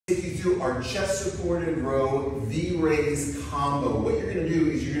take you through our chest supported row V-raise combo. What you're gonna do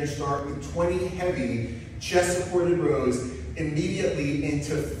is you're gonna start with 20 heavy chest supported rows immediately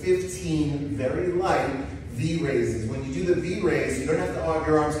into 15 very light V-raises. When you do the V-raise, you don't have to have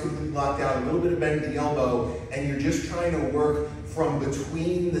your arms completely locked out, a little bit of bend in the elbow, and you're just trying to work from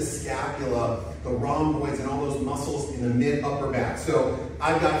between the scapula, the rhomboids, and all those muscles in the mid-upper back. So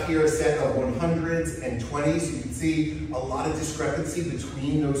I've got here a set of 100s and 20s. You can see a lot of discrepancy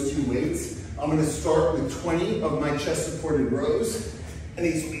between those two weights. I'm gonna start with 20 of my chest supported rows, and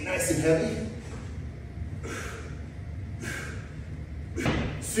these will be nice and heavy.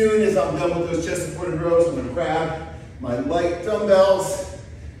 Soon as I'm done with those chest supported rows, I'm gonna grab my light dumbbells,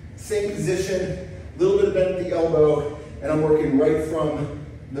 same position, a little bit of bend at the elbow, and I'm working right from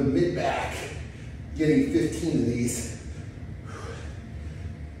the mid-back, getting 15 of these.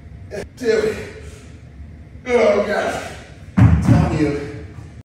 2. Oh gosh, I'm telling you,